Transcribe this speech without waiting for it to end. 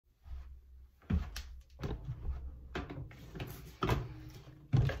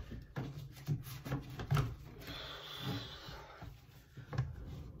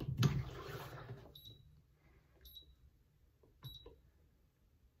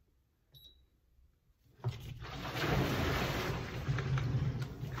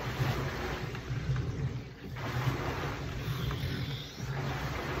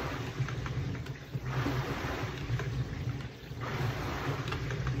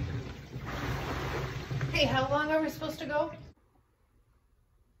Hey, how long are we supposed to go?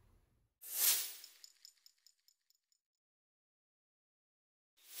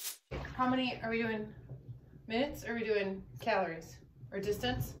 How many are we doing? Minutes? Or are we doing calories? Or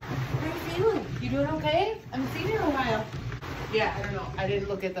distance? How are you feeling? You doing okay? I haven't seen you in a while. Yeah, I don't know. I didn't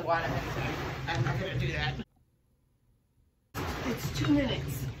look at the water, so I'm not gonna do that. It's 2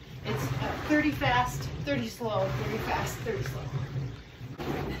 minutes. It's 30 fast, 30 slow, 30 fast, 30 slow.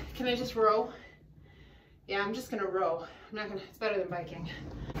 Can I just row? Yeah, I'm just gonna row. I'm not gonna, it's better than biking.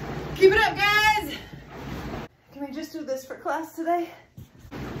 Keep it up, guys! Can we just do this for class today?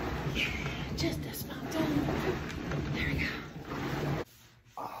 Yeah, just a small time. There we go.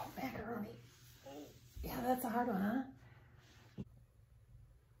 Oh, macaroni. Yeah, that's a hard one, huh?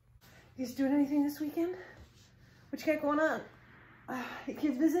 You guys doing anything this weekend? What you got going on? Your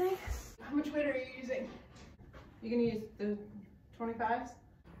kids visiting? How much weight are you using? You gonna use the 25s?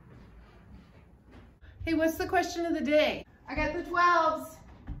 Hey, what's the question of the day? I got the 12s.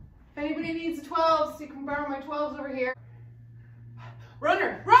 If anybody needs the 12s, you can borrow my 12s over here.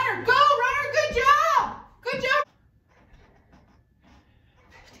 Runner, runner, go, runner, good job! Good job!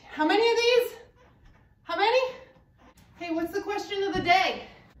 How many of these? How many? Hey, what's the question of the day?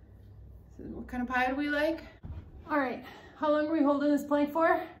 What kind of pie do we like? All right, how long are we holding this plank for?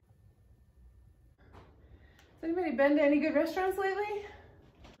 Has anybody been to any good restaurants lately?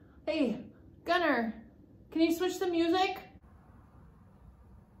 Hey, Gunner, can you switch the music?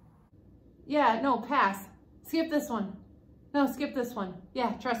 Yeah, no, pass. Skip this one. No, skip this one.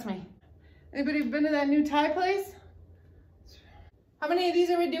 Yeah, trust me. Anybody been to that new Thai place? How many of these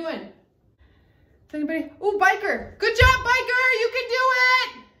are we doing? Is anybody? Oh, biker. Good job, biker. You can do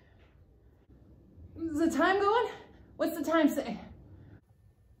it. Is the time going? What's the time say?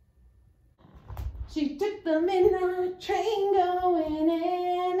 She took the midnight train going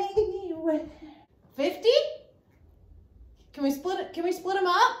anywhere. 50? Can we split it? Can we split them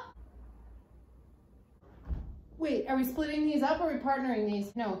up? Wait, are we splitting these up or are we partnering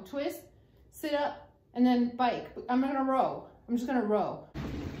these? No, twist, sit up, and then bike. I'm gonna row. I'm just gonna row.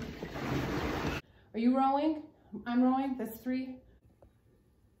 Are you rowing? I'm rowing, that's 3.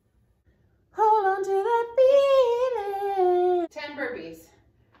 Hold on to that feeling. 10 burpees.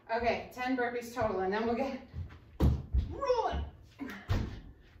 Okay, 10 burpees total, and then we'll get rolling.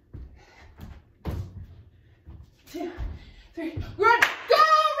 2, 3, run! Go,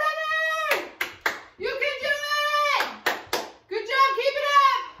 runner! You can do it! Good job, keep it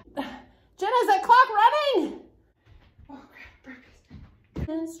up! Jenna, is that clock running? Oh crap, burpees.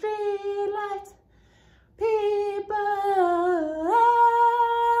 And street lights, people.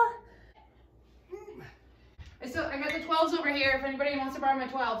 I got the 12s over here if anybody wants to borrow my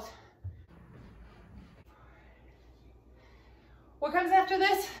 12s. What comes after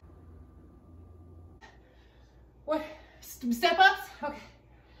this? What? Step ups? Okay.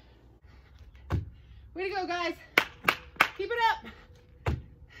 Way to go, guys. Keep it up.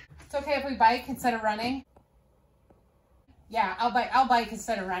 It's okay if we bike instead of running. Yeah, I'll bike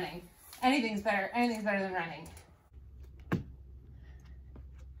instead of running. Anything's better than running.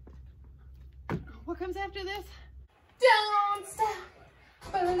 What comes after this? Don't stop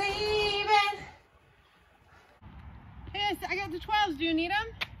believing. Yes, I got the 12s. Do you need them?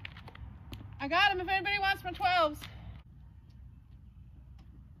 I got them if anybody wants my 12s.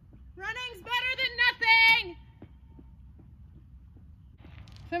 Running's better than nothing.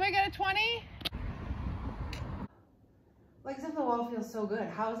 Somebody got a 20? Legs up the wall feels so good.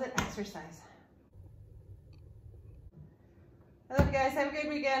 How is it exercise? I love you guys. Have a good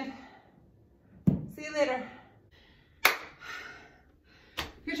weekend. See you later.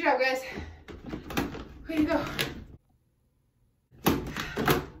 Good job, guys. Way to go.